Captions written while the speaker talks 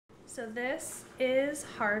So this is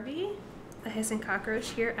Harvey, a hissing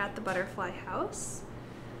cockroach here at the butterfly house.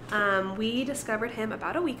 We discovered him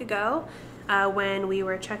about a week ago when we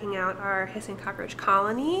were checking out our hissing cockroach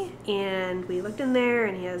colony, and we looked in there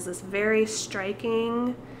and he has this very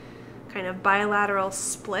striking kind of bilateral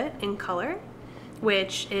split in color,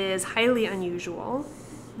 which is highly unusual.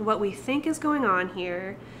 What we think is going on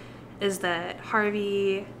here is that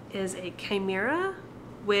Harvey is a chimera,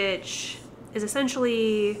 which is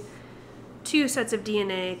essentially two sets of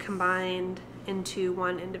DNA combined into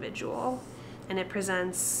one individual, and it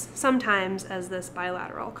presents sometimes as this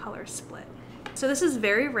bilateral color split. So this is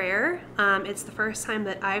very rare. It's the first time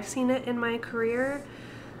that I've seen it in my career,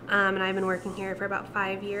 and I've been working here for about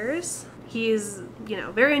 5 years. He's,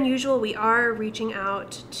 very unusual. We are reaching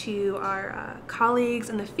out to our colleagues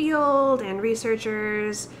in the field and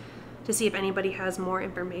researchers to see if anybody has more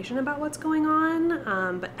information about what's going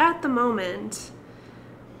on, but at the moment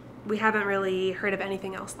we haven't really heard of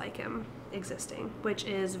anything else like him existing, which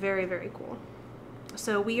is very, very cool.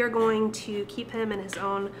 So we are going to keep him in his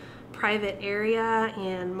own private area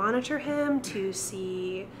and monitor him to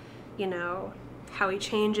see, how he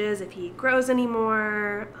changes, if he grows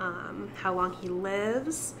anymore, how long he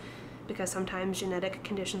lives, because sometimes genetic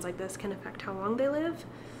conditions like this can affect how long they live.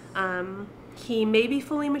 He may be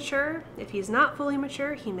fully mature. If he's not fully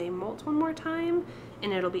mature, he may molt one more time,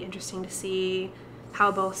 and it'll be interesting to see how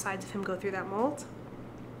both sides of him go through that molt.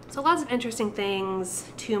 So lots of interesting things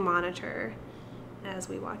to monitor as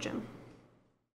we watch him.